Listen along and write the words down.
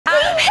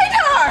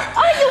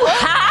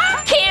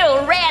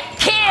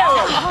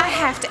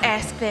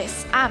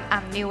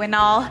I'm new and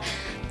all.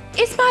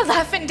 Is my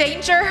life in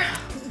danger?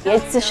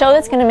 It's a show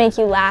that's going to make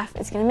you laugh,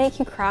 it's going to make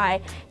you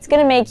cry, it's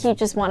going to make you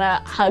just want to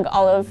hug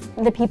all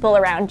of the people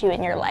around you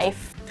in your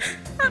life.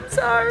 I'm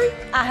sorry.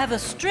 I have a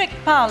strict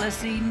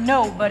policy,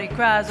 nobody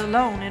cries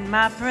alone in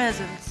my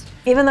presence.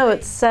 Even though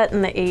it's set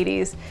in the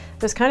 80s,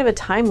 there's kind of a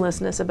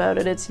timelessness about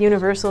it. It's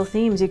universal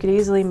themes. You could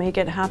easily make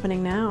it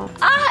happening now.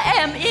 I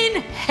am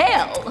in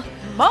hell.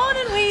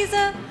 Morning,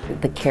 Ouiser.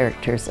 The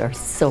characters are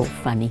so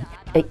funny.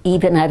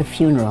 Even at a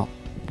funeral,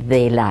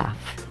 they laugh.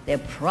 They'll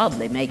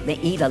probably make me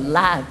eat a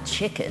live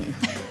chicken.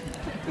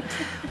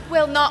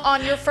 Well, not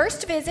on your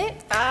first visit.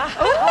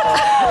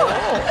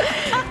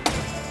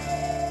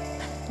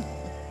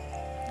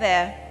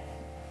 There.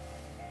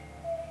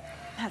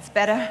 That's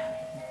better.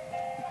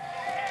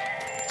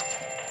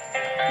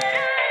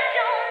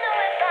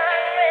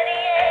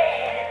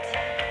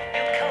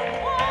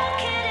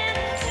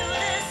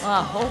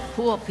 I hope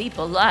poor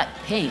people like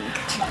pink.